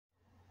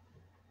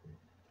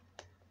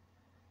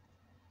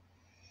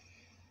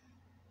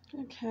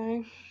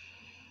Okay,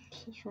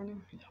 this is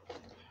running.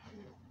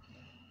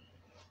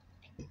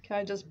 Okay,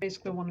 I just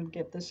basically wanted to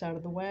get this out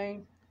of the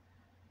way.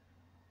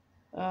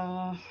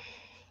 Let's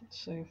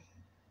see.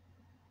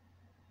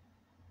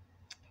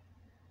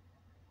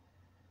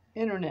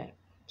 Internet,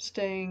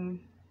 staying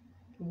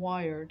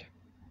wired.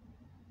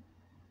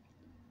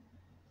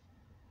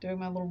 Doing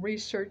my little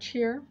research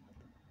here.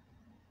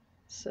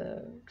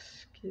 So,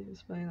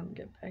 excuse me, let me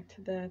get back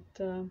to that,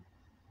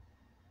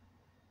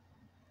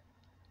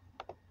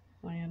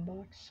 my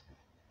inbox.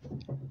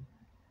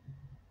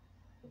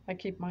 I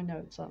keep my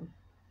notes on.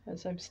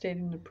 As I've stated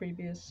in the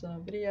previous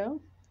video,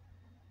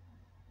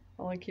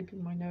 I like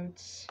keeping my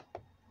notes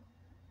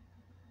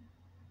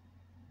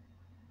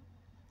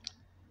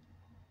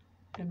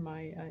in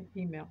my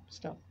email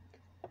stuff.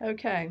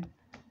 Okay.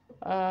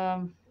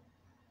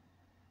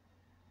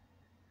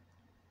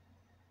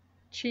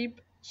 Cheap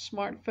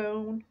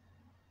smartphone.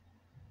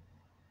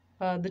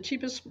 The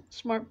cheapest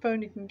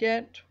smartphone you can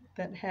get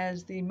that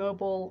has the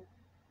mobile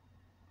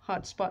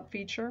hotspot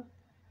feature.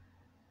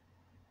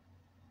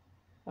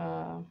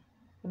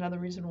 Another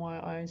reason why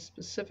I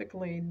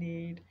specifically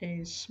need a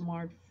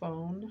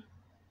smartphone,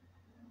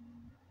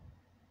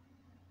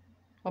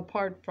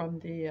 apart from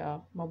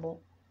the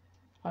mobile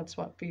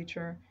hotspot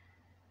feature,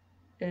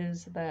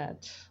 is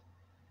that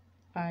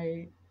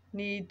I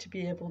need to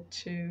be able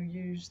to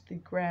use the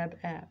Grab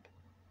app.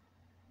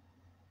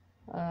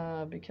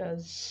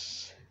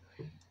 Because,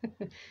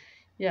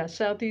 yeah,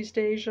 Southeast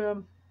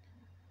Asia,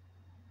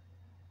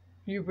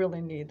 you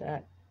really need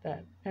that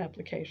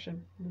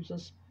application. There's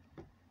just,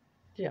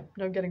 yeah,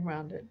 no getting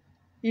around it.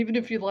 Even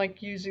if you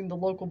like using the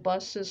local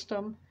bus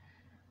system,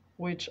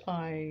 which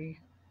I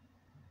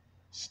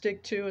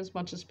stick to as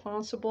much as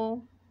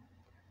possible,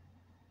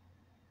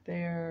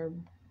 there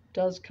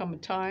does come a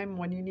time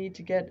when you need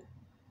to get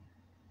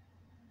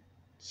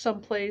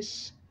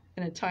someplace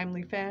in a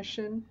timely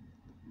fashion.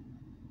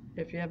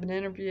 If you have an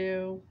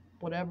interview,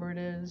 whatever it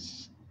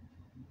is,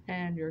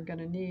 and you're going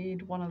to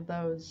need one of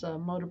those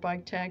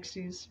motorbike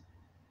taxis,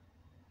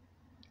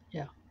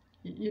 yeah,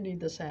 you need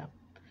this app.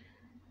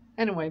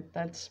 Anyway,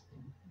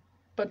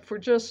 but for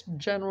just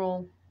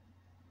general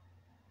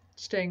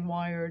staying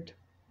wired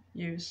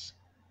use,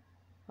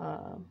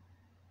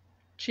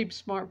 cheap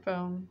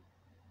smartphone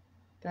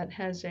that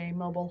has a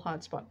mobile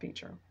hotspot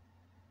feature.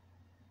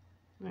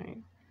 All right.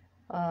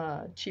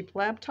 Cheap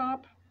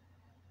laptop,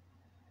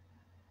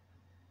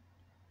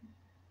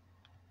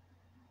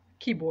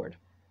 keyboard.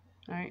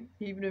 All right,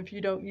 even if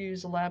you don't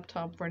use a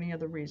laptop for any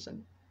other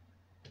reason.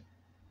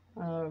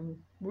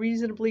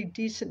 Reasonably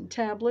decent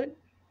tablet.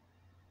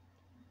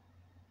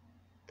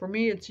 For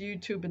me, it's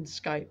YouTube and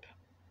Skype.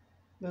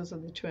 Those are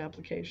the two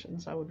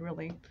applications I would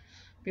really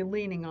be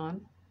leaning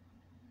on.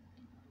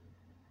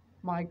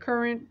 My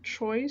current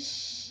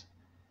choice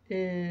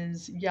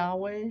is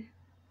Yahweh's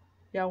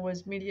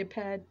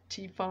MediaPad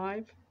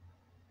T5,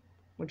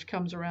 which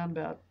comes around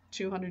about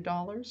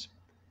 $200.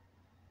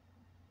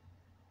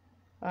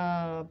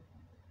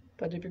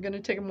 But if you're going to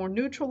take a more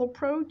neutral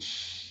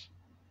approach,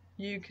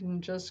 you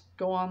can just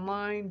go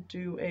online,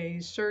 do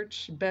a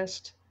search,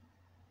 best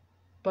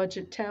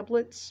budget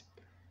tablets,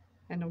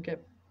 and you'll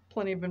get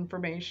plenty of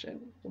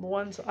information. The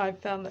ones I've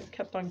found that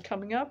kept on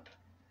coming up,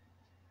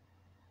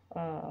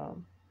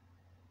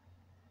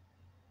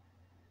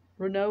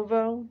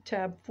 Lenovo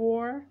Tab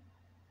 4,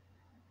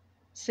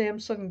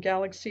 Samsung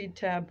Galaxy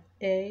Tab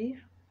A,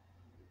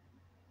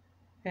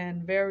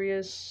 and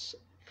various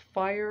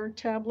Fire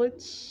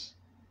tablets.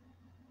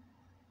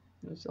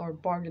 Those are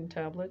bargain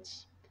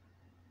tablets.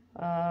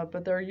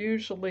 But they're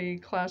usually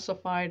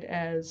classified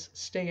as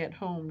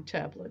stay-at-home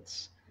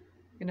tablets.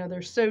 You know,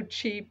 they're so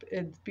cheap,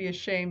 it'd be a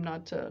shame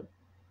not to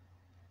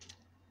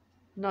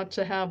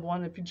have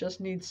one if you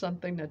just need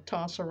something to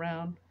toss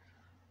around,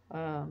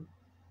 kind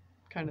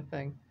of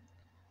thing.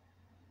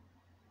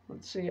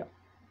 Let's see,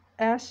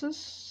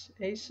 Asus,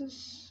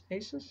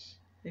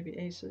 maybe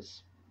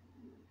Asus.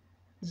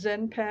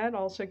 ZenPad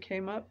also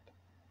came up.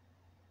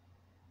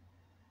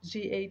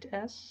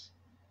 Z8S.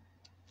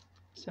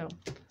 So,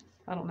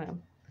 I don't know.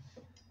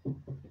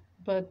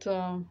 But,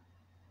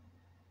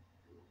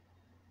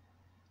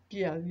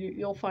 yeah,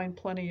 you'll find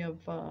plenty of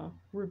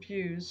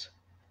reviews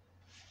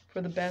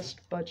for the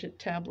best budget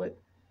tablet.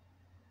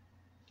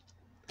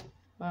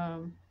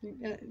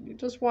 You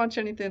just watch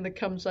anything that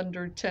comes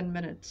under 10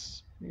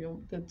 minutes.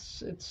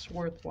 It's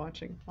worth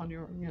watching on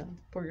your,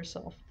 for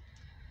yourself.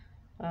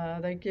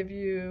 They give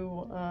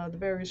you the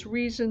various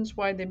reasons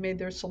why they made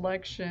their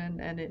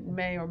selection, and it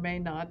may or may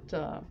not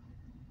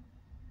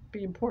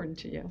be important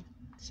to you.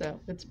 So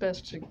it's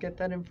best to get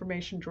that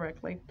information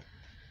directly.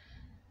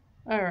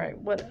 All right,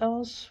 what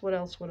else?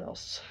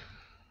 Let's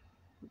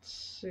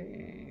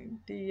see.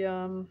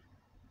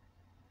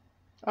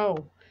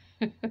 Oh,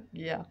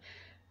 yeah.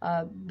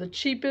 The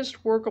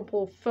cheapest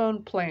workable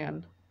phone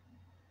plan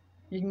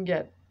you can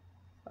get.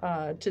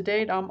 To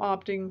date, I'm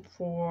opting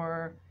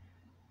for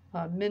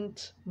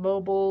Mint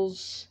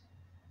Mobile's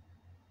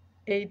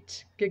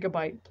 8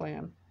 GB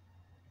plan.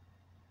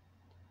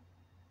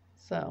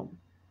 So,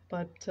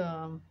 but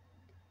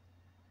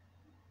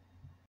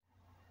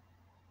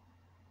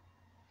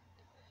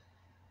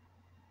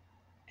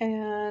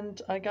And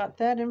I got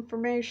that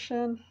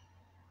information.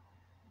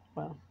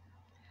 Well,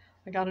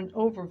 I got an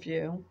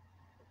overview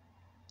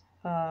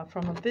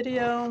from a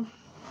video,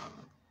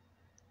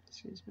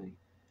 excuse me,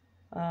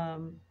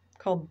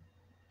 called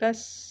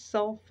Best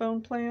Cell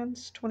Phone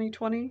Plans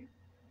 2020.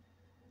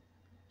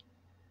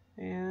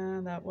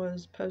 And that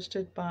was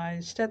posted by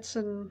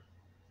Stetson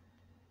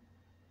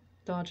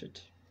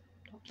Dodgett.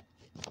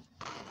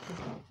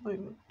 Let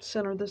me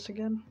center this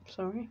again.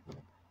 Sorry.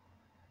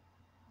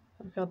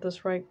 I've got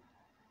this right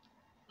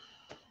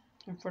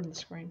in front of the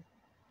screen.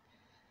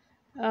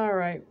 All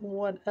right,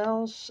 what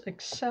else?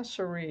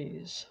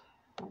 Accessories.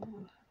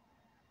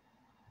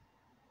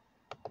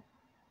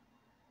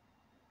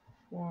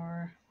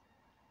 For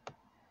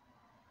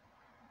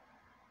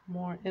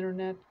more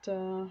internet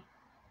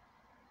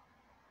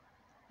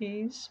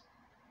ease.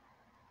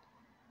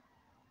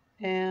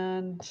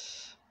 And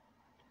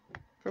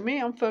for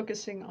me, I'm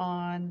focusing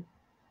on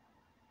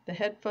the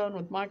headphone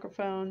with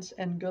microphones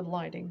and good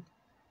lighting.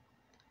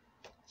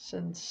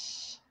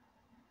 Since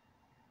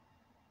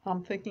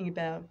I'm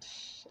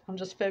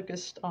just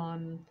focused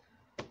on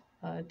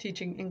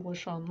teaching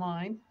English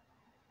online.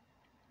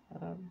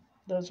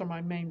 Those are my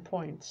main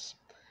points.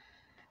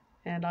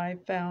 And I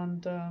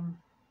found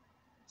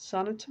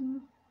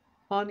Sonitum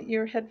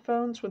on-ear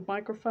headphones with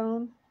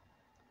microphone.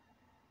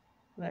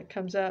 That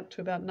comes out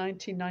to about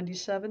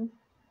 $19.97.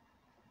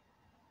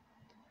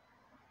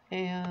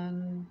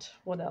 And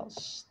what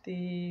else?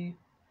 The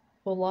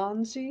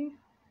ULANZI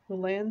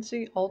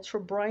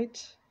Ultra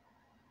Bright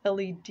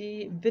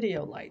LED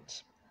video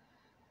light.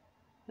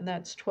 And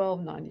that's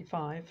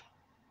 $12.95.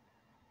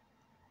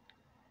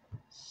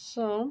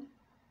 So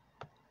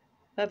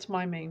that's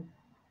my main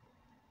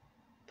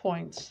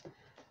points.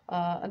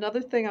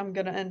 Another thing I'm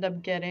going to end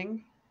up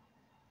getting,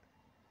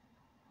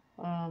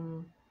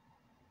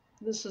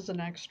 this is an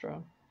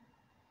extra.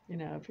 You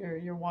know, if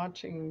you're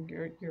watching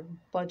your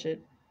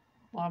budget,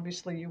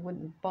 obviously you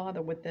wouldn't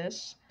bother with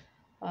this.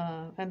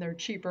 And there are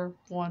cheaper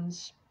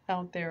ones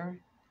out there,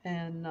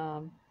 and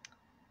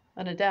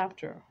an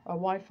adapter, a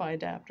Wi-Fi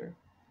adapter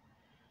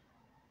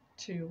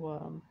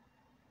to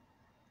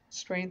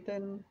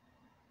strengthen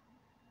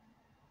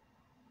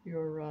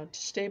to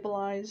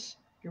stabilize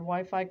your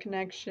Wi-Fi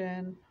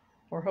connection,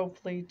 or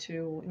hopefully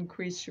to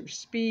increase your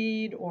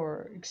speed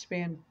or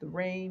expand the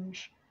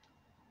range.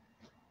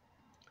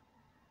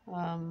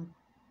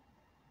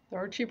 There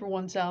are cheaper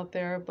ones out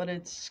there, but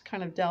it's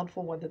kind of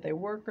doubtful whether they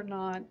work or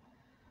not.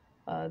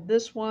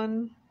 This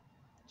one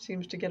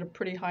seems to get a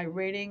pretty high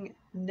rating.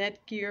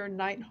 Netgear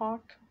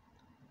Nighthawk.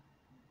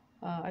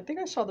 I think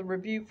I saw the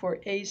review for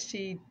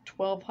AC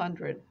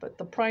 1200, but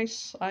the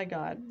price I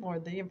got, or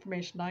the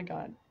information I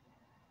got,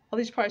 all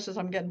these prices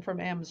I'm getting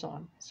from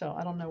Amazon, so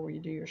I don't know where you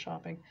do your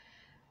shopping.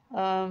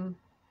 The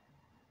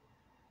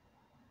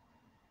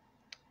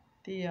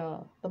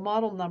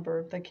model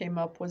number that came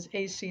up was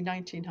AC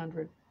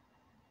 1900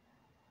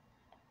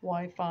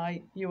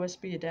 Wi-Fi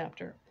USB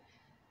adapter,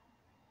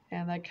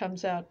 and that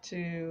comes out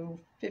to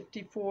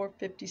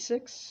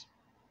 $54.56.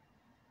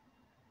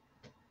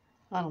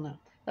 I don't know.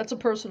 That's a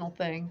personal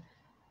thing.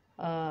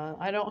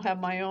 I don't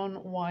have my own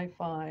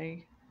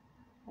Wi-Fi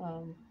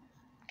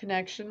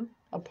connection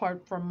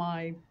apart from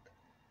my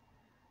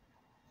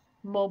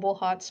mobile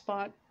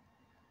hotspot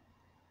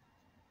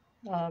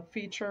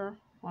feature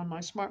on my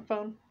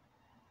smartphone.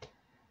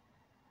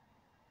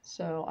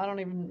 So I don't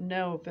even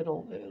know if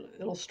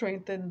it'll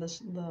strengthen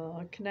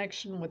the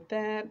connection with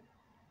that,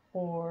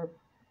 or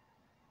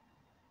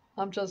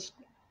I'm just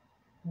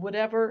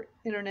whatever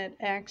internet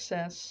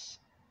access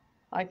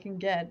I can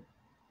get,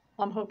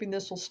 I'm hoping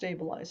this will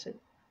stabilize it.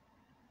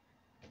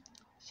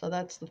 So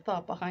that's the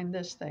thought behind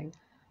this thing.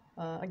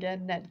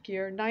 Again,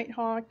 Netgear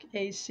Nighthawk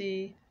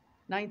AC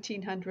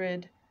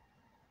 1900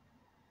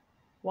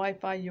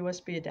 Wi-Fi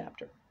USB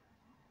adapter.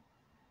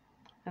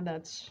 And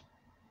that's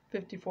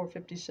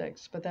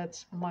 $54.56, but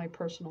that's my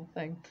personal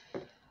thing.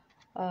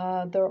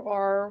 There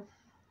are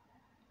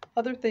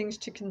other things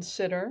to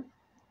consider.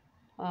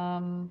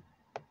 I'm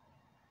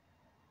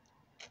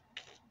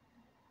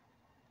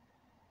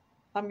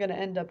going to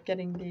end up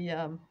getting the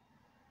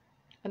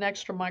an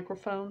extra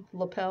microphone,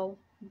 lapel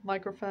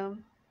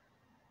microphone.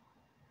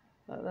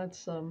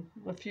 That's a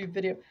few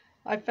video.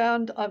 I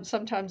found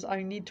sometimes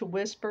I need to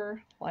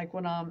whisper, like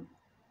when I'm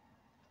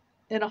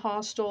in a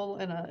hostel,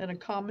 in a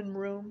common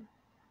room,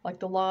 like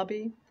the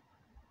lobby,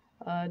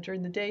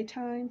 during the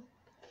daytime,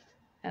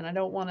 and I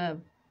don't want to,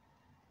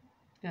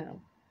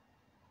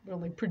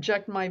 really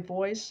project my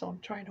voice, so I'm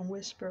trying to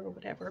whisper or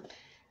whatever,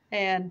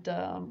 and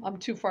I'm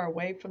too far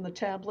away from the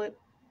tablet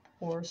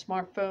or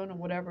smartphone or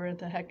whatever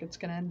the heck it's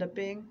going to end up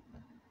being.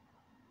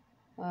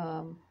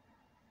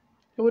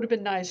 It would have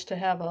been nice to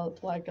have a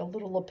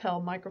little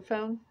lapel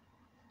microphone,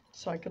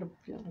 so I could have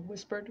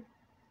whispered,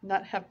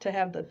 not have to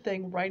have the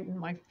thing right in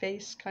my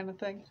face kind of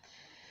thing.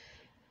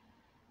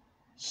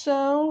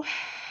 So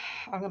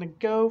I'm going to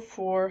go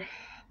for,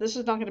 this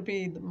is not going to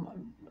be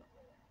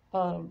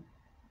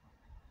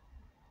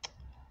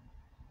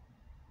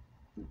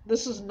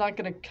this is not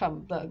going to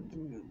come,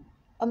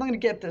 I'm not going to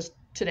get this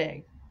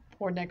today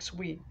or next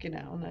week, you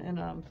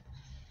know,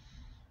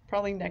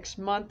 probably next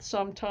month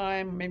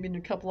sometime, maybe in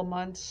a couple of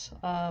months.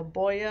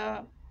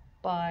 BOYA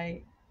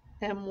by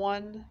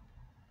M1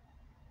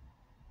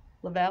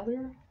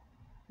 Lavalier,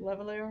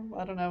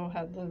 I don't know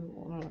how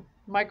the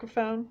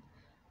microphone.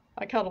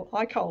 I call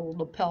it a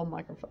lapel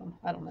microphone.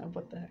 I don't know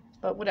what the heck,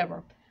 but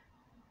whatever.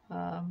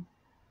 Um,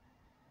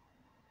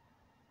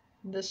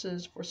 this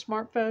is for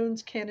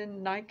smartphones,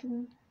 Canon,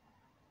 Nikon,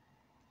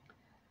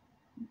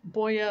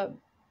 BOYA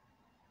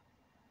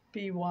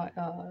BY.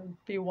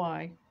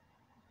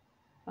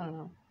 I don't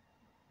know.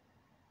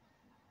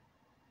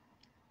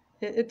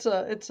 It's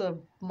a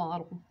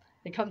model.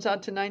 It comes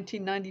out to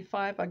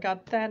 1995. I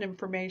got that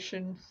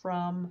information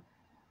from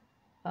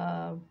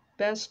uh,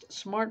 Best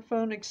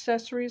Smartphone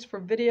Accessories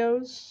for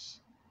Videos,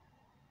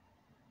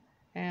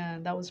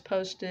 and that was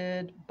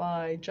posted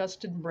by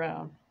Justin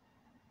Brown.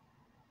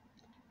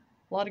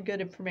 A lot of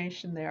good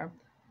information there.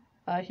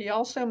 He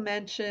also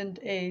mentioned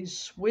a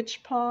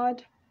switch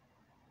pod,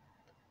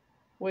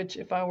 which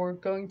if I were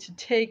going to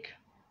take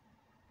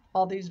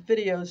all these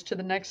videos to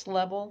the next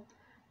level,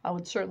 I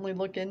would certainly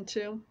look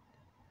into.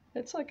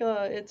 It's like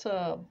a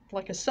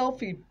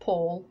selfie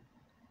pole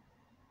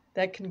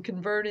that can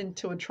convert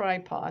into a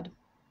tripod,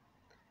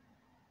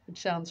 which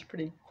sounds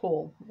pretty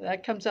cool.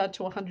 That comes out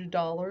to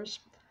 $100.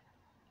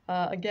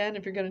 Again,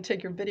 if you're going to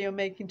take your video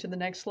making to the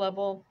next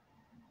level,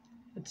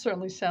 it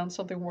certainly sounds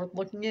something worth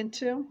looking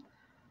into.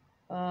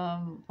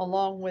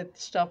 Along with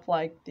stuff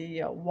like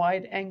the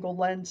wide angle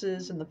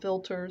lenses and the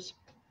filters.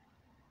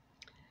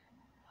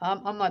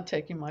 I'm not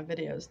taking my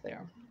videos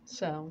there,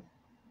 so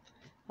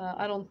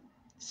I don't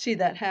see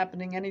that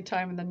happening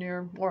anytime in the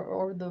near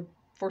or the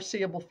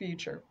foreseeable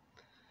future.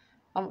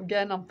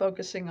 Again, I'm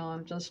focusing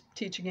on just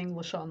teaching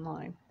English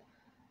online.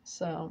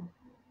 So,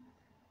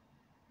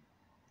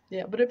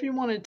 yeah, but if you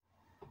wanted to...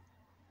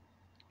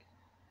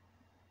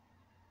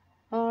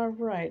 All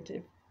right,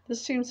 if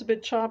this seems a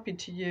bit choppy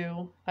to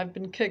you, I've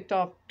been kicked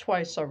off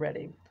twice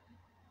already.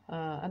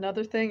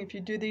 Another thing, if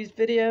you do these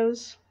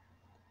videos,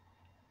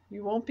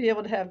 you won't be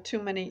able to have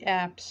too many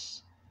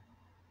apps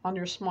on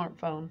your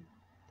smartphone.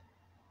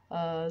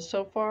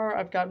 So far,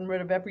 I've gotten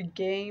rid of every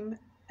game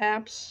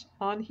apps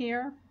on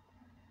here,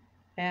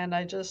 and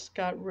I just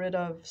got rid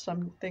of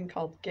something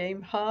called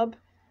Game Hub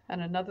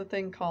and another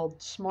thing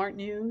called Smart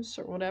News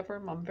or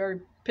whatever. I'm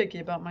very picky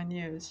about my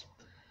news.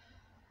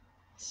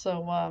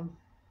 So,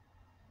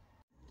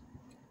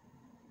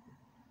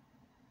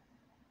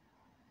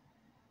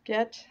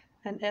 get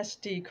an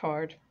SD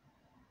card.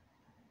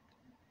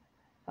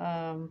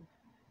 I'm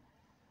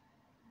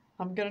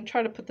going to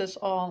try to put this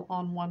all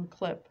on one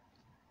clip,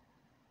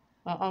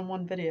 on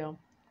one video.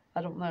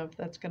 I don't know if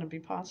that's going to be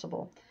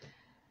possible.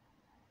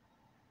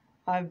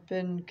 I've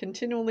been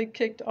continually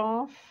kicked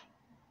off.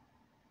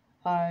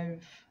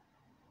 I've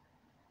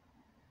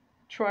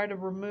tried to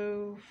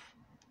remove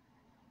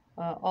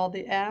all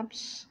the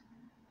apps.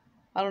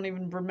 I don't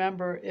even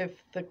remember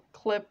if the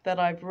clip that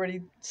I've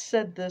already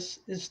said this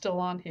is still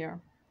on here.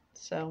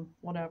 So,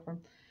 whatever.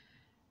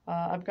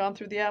 I've gone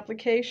through the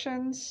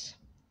applications.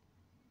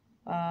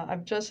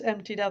 I've just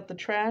emptied out the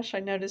trash. I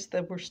noticed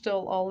that we're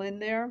still all in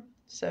there.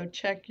 So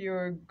check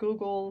your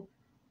Google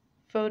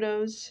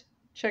Photos,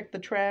 check the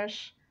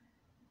trash.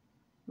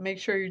 Make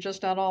sure you're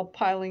just not all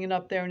piling it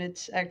up there and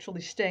it's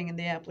actually staying in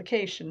the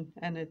application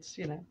and it's,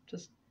 you know,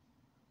 just,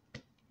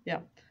 yeah,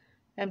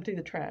 empty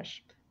the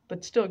trash.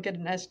 But still get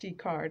an SD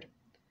card.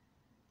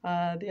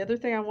 The other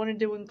thing I wanted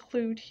to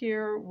include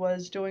here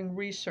was doing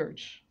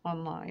research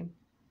online.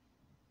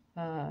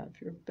 If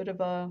you're a bit of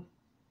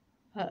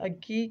a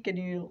geek and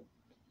you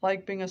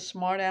like being a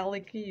smart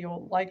alecky,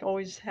 you'll like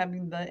always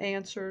having the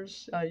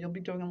answers, you'll be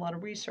doing a lot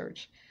of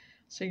research.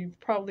 So you've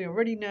probably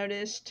already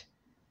noticed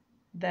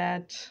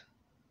that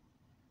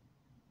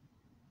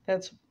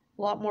that's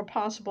a lot more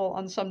possible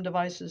on some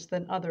devices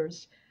than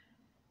others.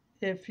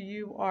 If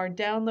you are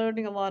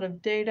downloading a lot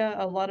of data,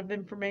 a lot of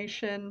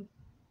information,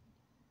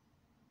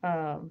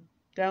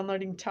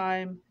 downloading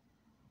time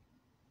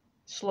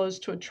slows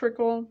to a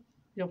trickle,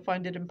 you'll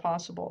find it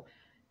impossible.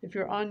 If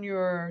you're on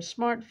your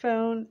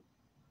smartphone,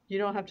 you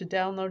don't have to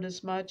download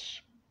as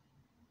much,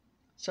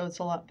 so it's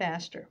a lot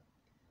faster.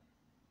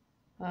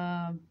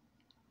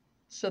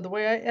 So the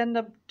way I end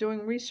up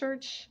doing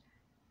research,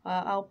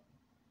 I'll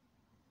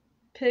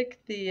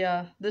pick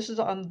the, this is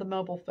on the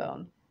mobile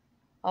phone.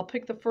 I'll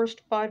pick the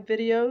first 5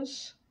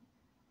 videos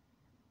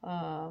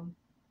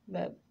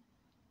that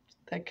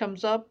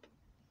comes up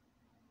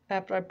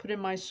after I put in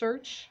my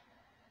search.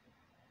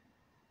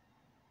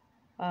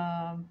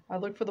 I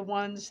look for the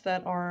ones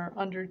that are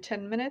under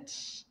 10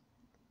 minutes.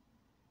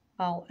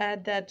 I'll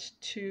add that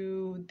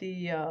to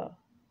the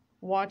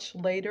watch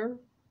later,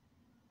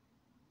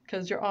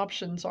 because your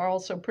options are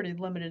also pretty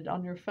limited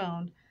on your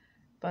phone,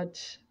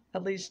 but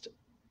at least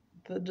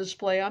the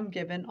display I'm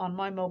given on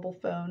my mobile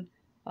phone,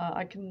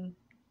 I can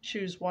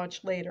choose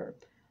watch later.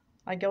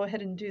 I go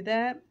ahead and do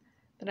that,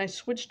 then I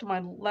switch to my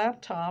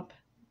laptop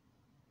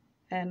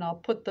and I'll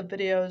put the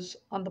videos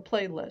on the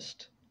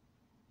playlist.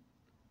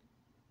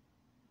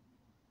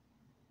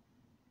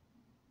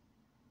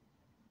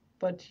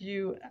 but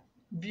you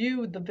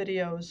view the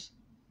videos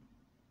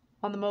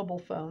on the mobile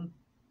phone,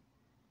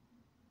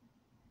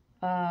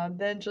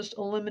 then just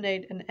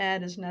eliminate an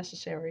ad as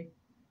necessary.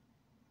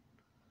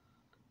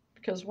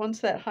 Because once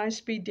that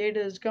high-speed data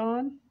is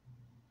gone,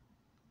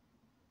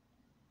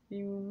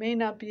 you may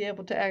not be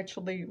able to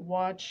actually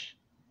watch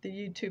the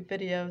YouTube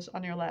videos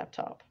on your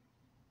laptop.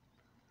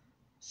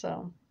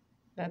 So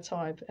that's how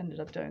I've ended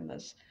up doing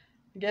this.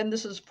 Again,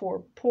 this is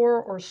for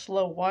poor or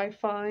slow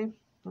Wi-Fi.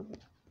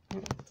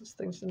 This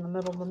thing's in the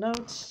middle of the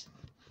notes.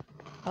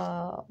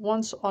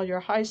 Once all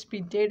your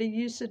high-speed data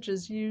usage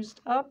is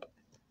used up,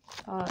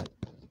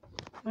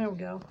 there we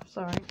go,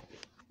 sorry.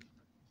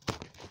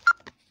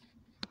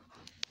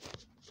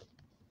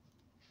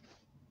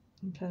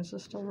 Okay, is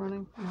this still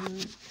running? I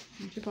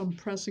keep on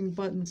pressing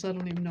buttons, I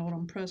don't even know what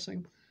I'm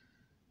pressing.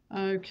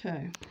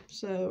 Okay,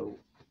 so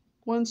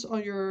once all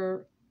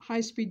your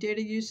high-speed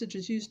data usage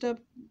is used up,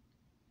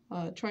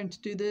 trying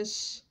to do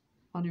this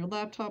on your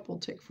laptop will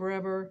take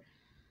forever.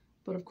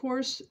 But of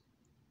course,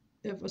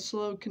 if a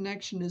slow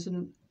connection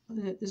isn't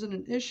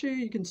an issue,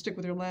 you can stick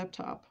with your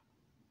laptop.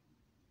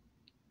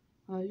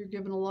 You're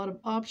given a lot of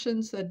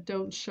options that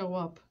don't show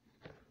up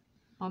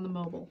on the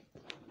mobile.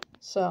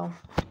 So,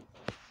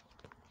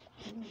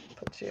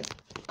 put you in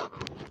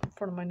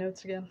front of my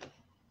notes again.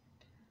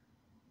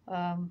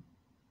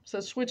 So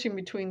switching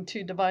between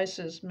two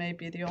devices may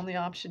be the only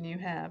option you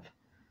have.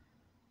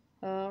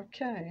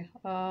 Okay.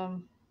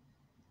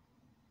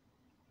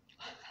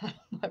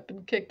 I've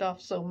been kicked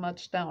off so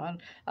much now.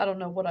 I don't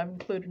know what I've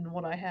included and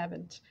what I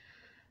haven't.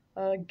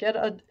 Get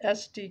an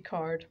SD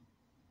card.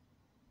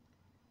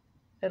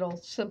 It'll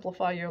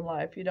simplify your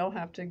life. You don't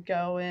have to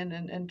go in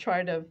and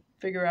try to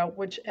figure out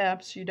which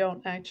apps you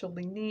don't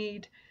actually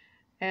need.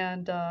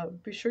 And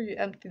be sure you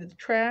empty the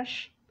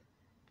trash,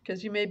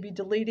 because you may be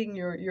deleting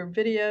your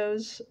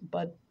videos,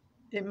 but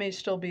it may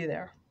still be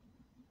there.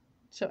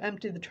 So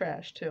empty the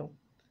trash too.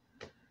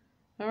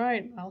 All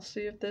right, I'll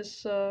see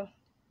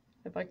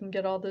if I can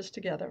get all this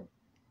together.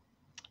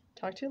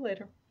 Talk to you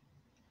later.